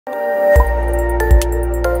So,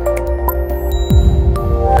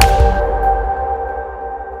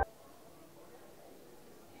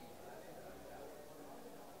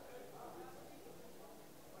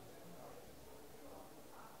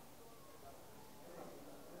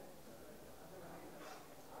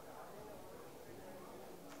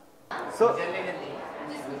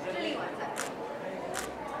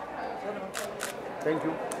 thank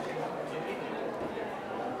you.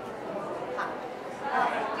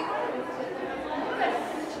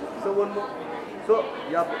 So one more. So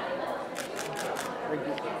yeah. Thank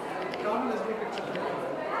you.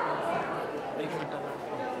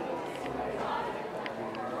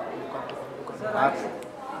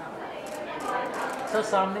 Sir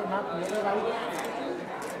सामने ना मेरे right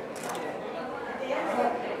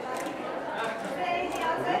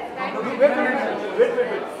Wait.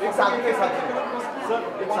 एक साथ में सर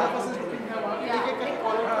एक साथ में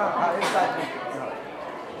एक साथ में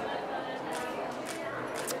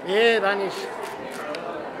ये रानिश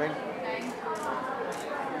Thank you.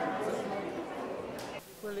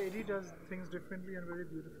 Well, Eddie does things differently and very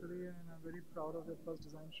beautifully, and I'm very proud of their first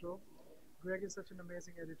design show. Greg is such an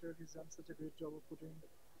amazing editor. He's done such a great job of putting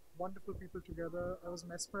wonderful people together. I was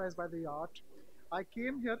mesmerized by the art. I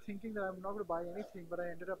came here thinking that I'm not going to buy anything, but I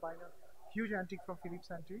ended up buying a huge antique from Philippe's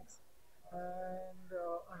Antiques. And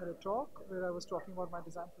I had a talk where I was talking about my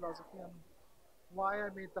design philosophy and why I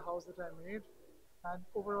made the house that I made. And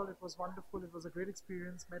overall, it was wonderful. It was a great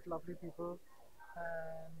experience, met lovely people,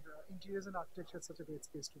 and interiors and architecture is such a great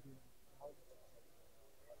space to be in.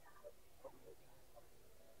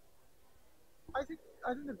 I think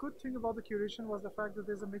the good thing about the curation was the fact that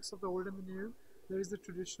there's a mix of the old and the new. There is the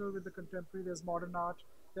traditional with the contemporary. There's modern art.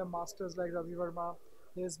 There are masters like Ravi Verma.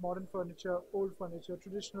 There's modern furniture, old furniture,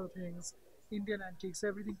 traditional things, Indian antiques,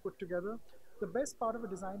 everything put together. The best part of a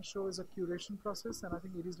design show is a curation process, and I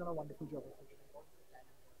think Edie's done a wonderful job of it.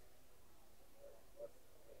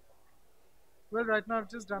 Well, right now I've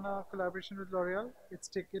just done a collaboration with L'Oreal. It's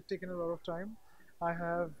taken a lot of time. I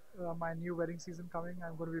have my new wedding season coming.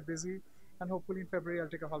 I'm going to be busy, and hopefully in February I'll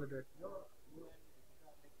take a holiday.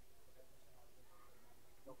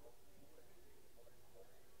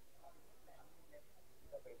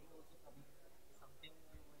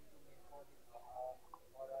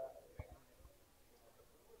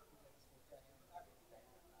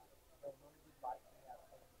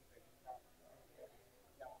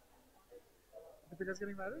 Deepika's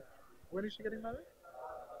getting married? When is she getting married?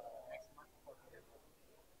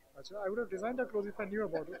 Achha, I would have designed her clothes if I knew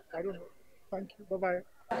about it. I don't know. Thank you. Bye-bye.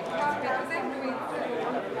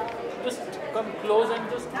 just come close and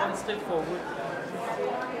just one step forward.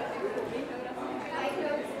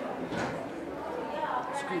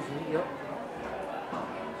 Excuse me, yeah.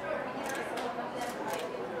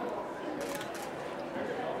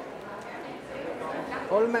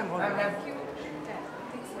 Hold ma'am, hold.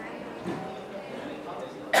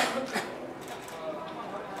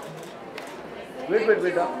 Wait.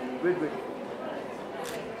 Wait.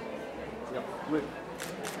 Yeah, wait.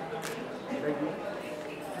 Thank you.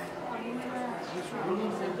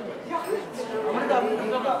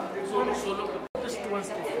 Solo, just one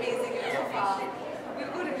step.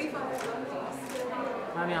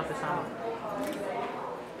 Ma'am यहाँ पे सामने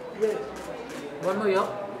one more here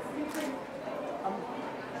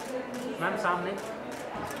ma'am सामने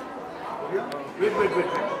Wait.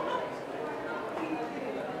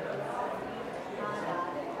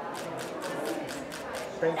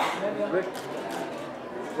 Thank you. Wait.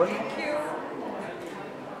 One. Thank you.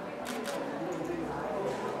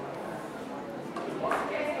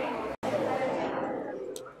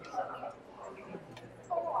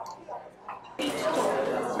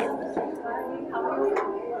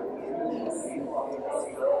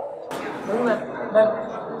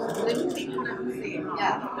 Let me think what I'm saying.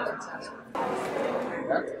 Yeah.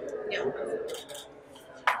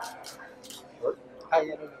 Hi.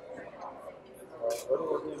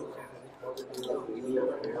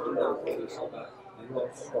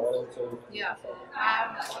 Yeah.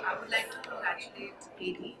 I would like to congratulate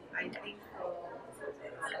Katie. I think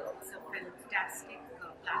it's a fantastic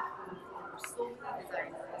platform for so many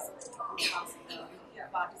designers who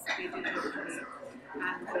participated in today.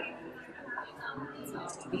 And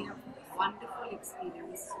it's been a wonderful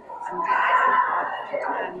experience. I'm glad I'm part of it.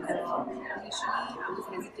 And initially I was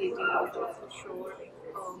hesitating. I was not so sure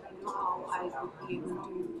how I would be able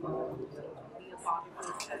to be a part of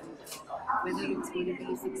this and whether it's going to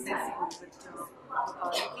be successful.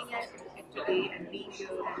 But looking at today and being here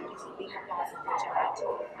and being a part of the chat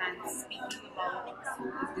and speaking about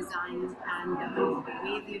the design and the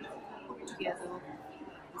way they've put together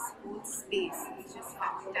this whole space is just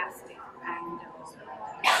fantastic. And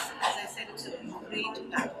as I said, it's a great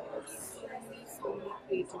platform. So many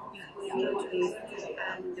creative people here today,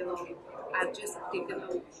 and I've just taken a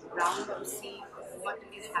round to see what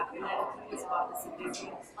is happening, who is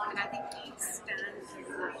participating, and I think each stand is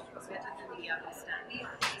better than the other stand.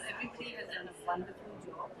 Everybody has done a wonderful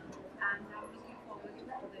job, and I'm looking forward to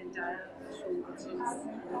the entire show, which is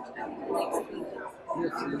I think the next 3 days.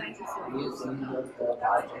 Thank you so much.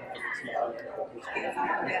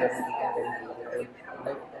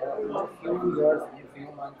 Like in few years, in few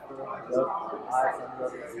months, your arts and your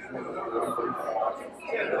business is very fast.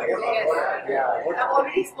 Yes, Yeah. I've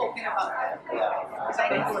already spoken about that. Yeah.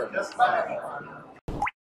 Thank you.